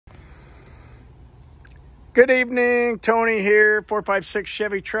Good evening, Tony here, 456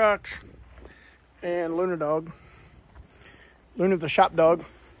 Chevy Trucks and Luna Dog. Luna the shop dog.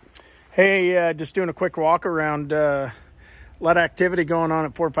 Hey, just doing a quick walk around. A lot of activity going on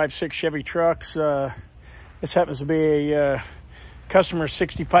at 456 Chevy Trucks. This happens to be a customer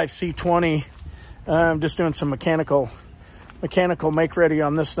 65 C20. I'm just doing some mechanical make ready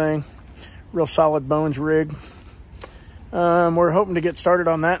on this thing. Real solid bones rig. We're hoping to get started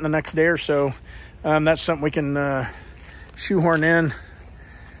on that in the next day or so. That's something we can shoehorn in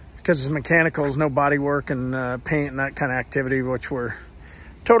because it's mechanical, there's no body work and paint and that kind of activity, which we're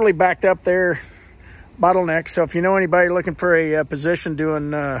totally backed up there, bottleneck. So if you know anybody looking for a position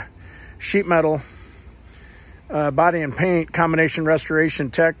doing sheet metal, body and paint, combination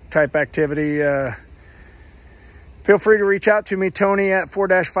restoration tech type activity, feel free to reach out to me, Tony at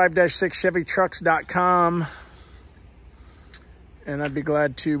 4-5-6ChevyTrucks.com, and I'd be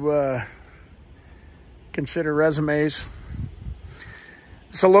glad to consider resumes.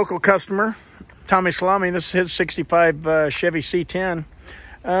 It's a local customer, Tommy Salami. This is his 65 Chevy C10.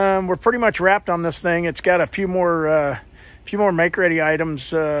 We're pretty much wrapped on this thing. It's got a few more make-ready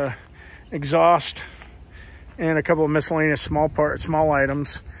items, exhaust, and a couple of miscellaneous small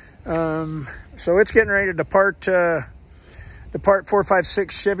items. So it's getting ready to depart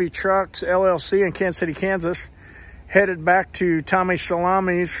 456 Chevy Trucks LLC in Kansas City, Kansas, headed back to Tommy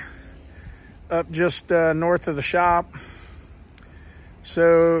Salami's up just north of the shop.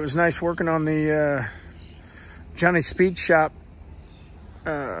 So it was nice working on the Johnny Speed Shop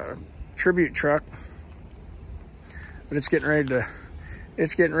tribute truck, but it's getting ready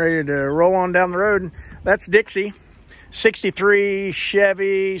to roll on down the road. That's Dixie 63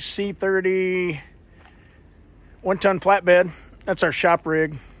 Chevy C30 1-ton flatbed. That's our shop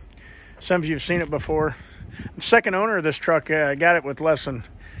rig. Some of you have seen it before. The second owner of this truck got it with less than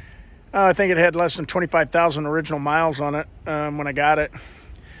I think it had less than 25,000 original miles on it when I got it.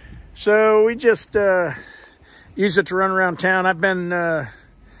 So we just use it to run around town. I've been 4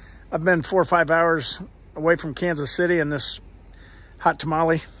 or 5 hours away from Kansas City, and this hot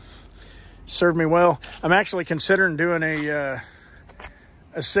tamale served me well. I'm actually considering doing a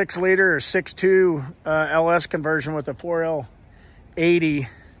 6-liter or 6.2 LS conversion with a 4L80.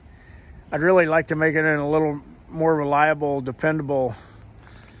 I'd really like to make it in a little more reliable, dependable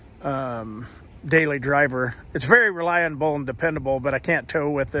daily driver. It's very reliable and dependable, but I can't tow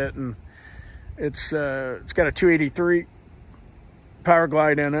with it, and it's got a 283 power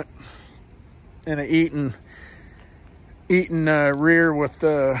glide in it and an Eaton rear with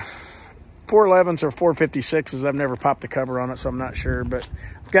 411s or 456s. I've never popped the cover on it, so I'm not sure, but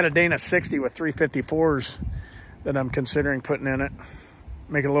I've got a Dana 60 with 354s that I'm considering putting in it,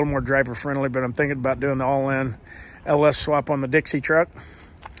 make it a little more driver friendly, but I'm thinking about doing the all-in LS swap on the Dixie truck.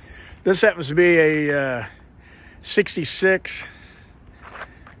 This happens to be a 66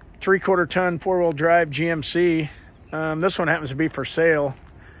 3/4 ton 4-wheel drive GMC. This one happens to be for sale.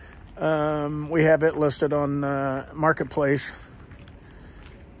 We have it listed on Marketplace.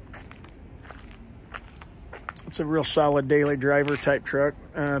 It's a real solid daily driver type truck,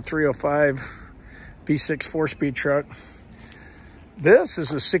 305 V6 4-speed truck. This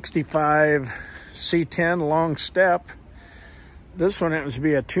is a 65 C10 long step. This one happens to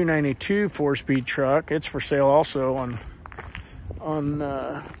be a 292 4-speed truck. It's for sale also on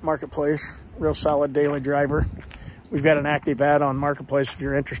Marketplace. Real solid daily driver. We've got an active ad on Marketplace if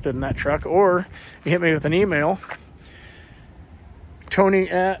you're interested in that truck, or you hit me with an email, Tony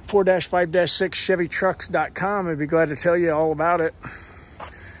at 4-5-6ChevyTrucks.com. I'd be glad to tell you all about it.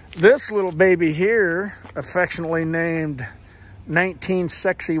 This little baby here, affectionately named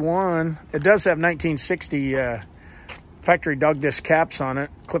 1961. It does have 1960 factory dog disc caps on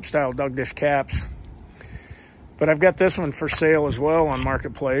it, clip style dog disc caps. But I've got this one for sale as well on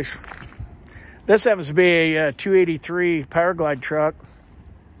Marketplace. This happens to be a 283 Power Glide truck.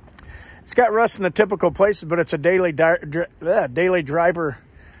 It's got rust in the typical places, but it's a daily driver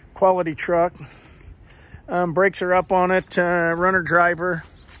quality truck. Brakes are up on it, runner driver.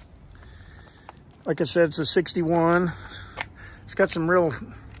 Like I said, it's a 61. It's got some real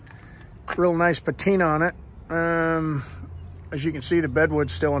nice patina on it. As you can see, the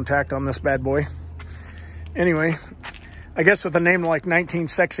bedwood's still intact on this bad boy. Anyway, I guess with a name like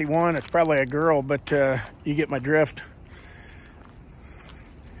 1961, it's probably a girl, but you get my drift.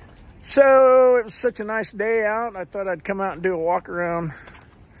 So it was such a nice day out. I thought I'd come out and do a walk around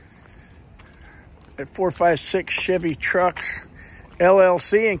at 456 Chevy Trucks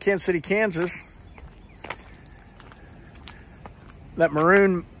LLC in Kansas City, Kansas. That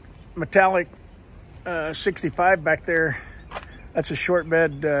maroon metallic 65 back there, that's a short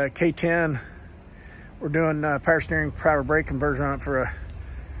bed K10 We're doing power steering, power brake conversion on it for a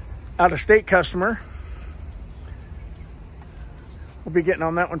out-of-state customer. We'll be getting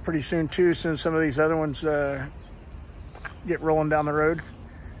on that one pretty soon too, as soon as some of these other ones get rolling down the road.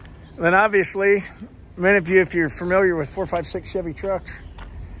 And then obviously, many of you, if you're familiar with 456 Chevy trucks,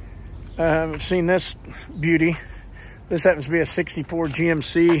 have seen this beauty. This happens to be a 64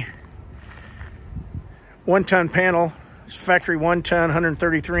 GMC 1-ton panel. It's factory 1-ton,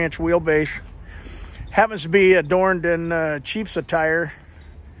 133-inch wheelbase. Happens to be adorned in Chiefs attire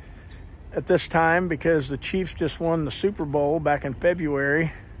at this time because the Chiefs just won the Super Bowl back in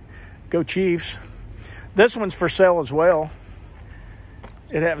February. Go Chiefs. This one's for sale as well.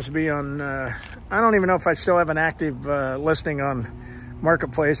 It happens to be on, I don't even know if I still have an active listing on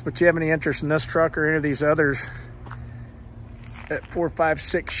Marketplace, but you have any interest in this truck or any of these others at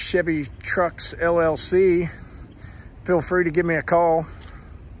 456 Chevy Trucks LLC, feel free to give me a call,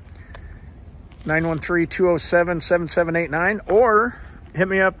 913-207-7789, or hit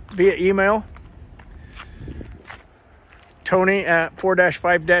me up via email, Tony at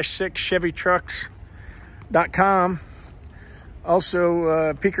 4-5-6ChevyTrucks.com.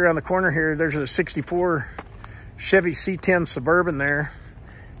 Also, peek around the corner here, there's a 64 Chevy C10 Suburban there.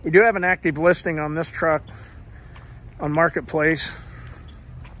 We do have an active listing on this truck on Marketplace.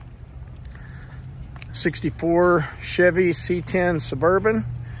 64 Chevy C10 Suburban.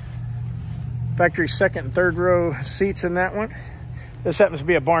 Factory second and third row seats in that one. This happens to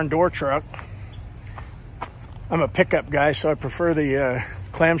be a barn door truck. I'm a pickup guy, so I prefer the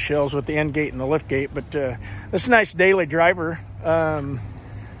clamshells with the end gate and the lift gate, but this is a nice daily driver.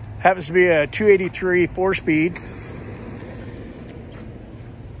 Happens to be a 283 4-speed.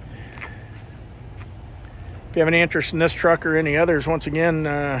 If you have any interest in this truck or any others, once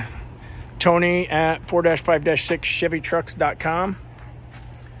again, Tony at 4-5-6ChevyTrucks.com,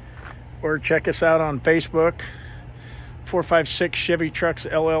 or check us out on Facebook, 456 Chevy Trucks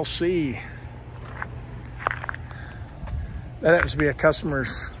LLC. That happens to be a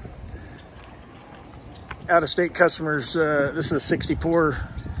customer's, out-of-state customer's, this is a 64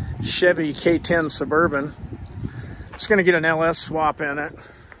 Chevy K10 Suburban. It's going to get an LS swap in it.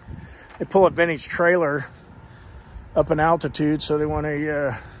 They pull a vintage trailer up in altitude, so they want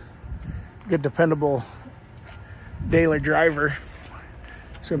a good, dependable daily driver.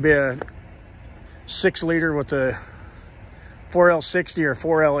 It's going to be a 6-liter with a 4L60 or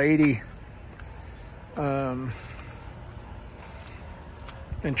 4L80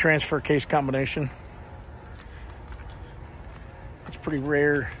 and transfer case combination. It's pretty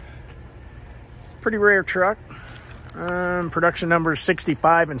rare truck. Production numbers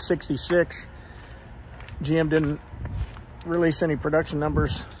 65 and 66. GM didn't release any production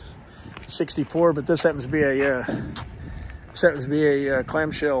numbers. 64, but this happens to be a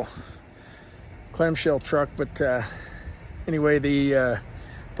clamshell truck. But anyway, the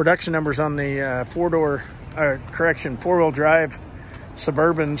production numbers on the four-wheel drive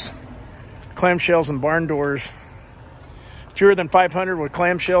Suburbans, clamshells and barn doors, fewer than 500 with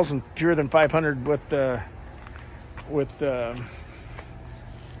clamshells and fewer than 500 with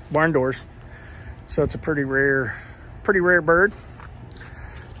barn doors. So it's a pretty rare bird.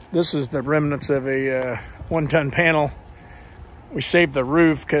 This is the remnants of a 1-ton panel. We saved the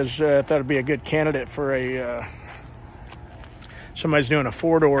roof because I thought it'd be a good candidate for a somebody's doing a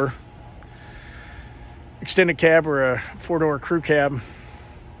 4-door extended cab or a 4-door crew cab.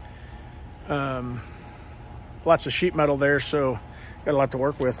 Lots of sheet metal there, so got a lot to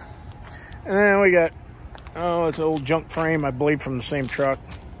work with. And then we got, it's an old junk frame, I believe, from the same truck.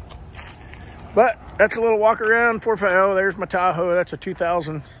 But that's a little walk around. There's my Tahoe. That's a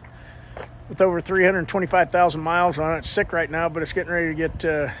 2000 with over 325,000 miles on it. It's sick right now, but it's getting ready to get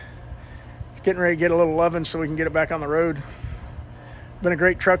a little loving so we can get it back on the road. Been a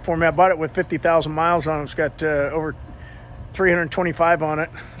great truck for me. I bought it with 50,000 miles on it. It's got over 325 on it.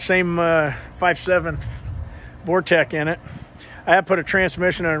 Same 5.7 Vortec in it. I have put a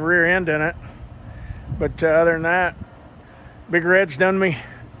transmission and a rear end in it, but other than that, Big Red's done me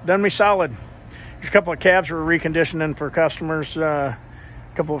solid. There's a couple of cabs we're reconditioning for customers. A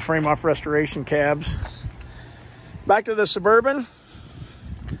couple of frame-off restoration cabs. Back to the Suburban.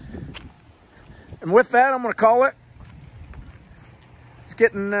 And with that, I'm going to call it. It's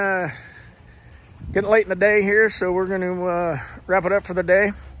getting late in the day here, so we're going to wrap it up for the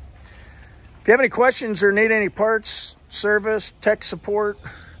day. If you have any questions or need any parts, service, tech support,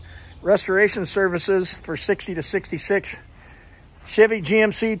 restoration services for 60 to 66 Chevy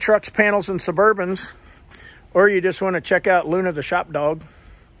GMC trucks, panels, and Suburbans, or you just want to check out Luna the Shop Dog,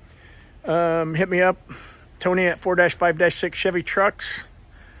 hit me up, Tony at 4-5-6 Chevy Trucks.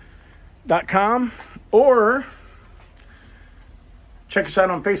 or check us out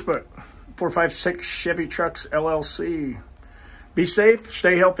on Facebook, 456 Chevy Trucks LLC. Be safe,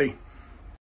 stay healthy.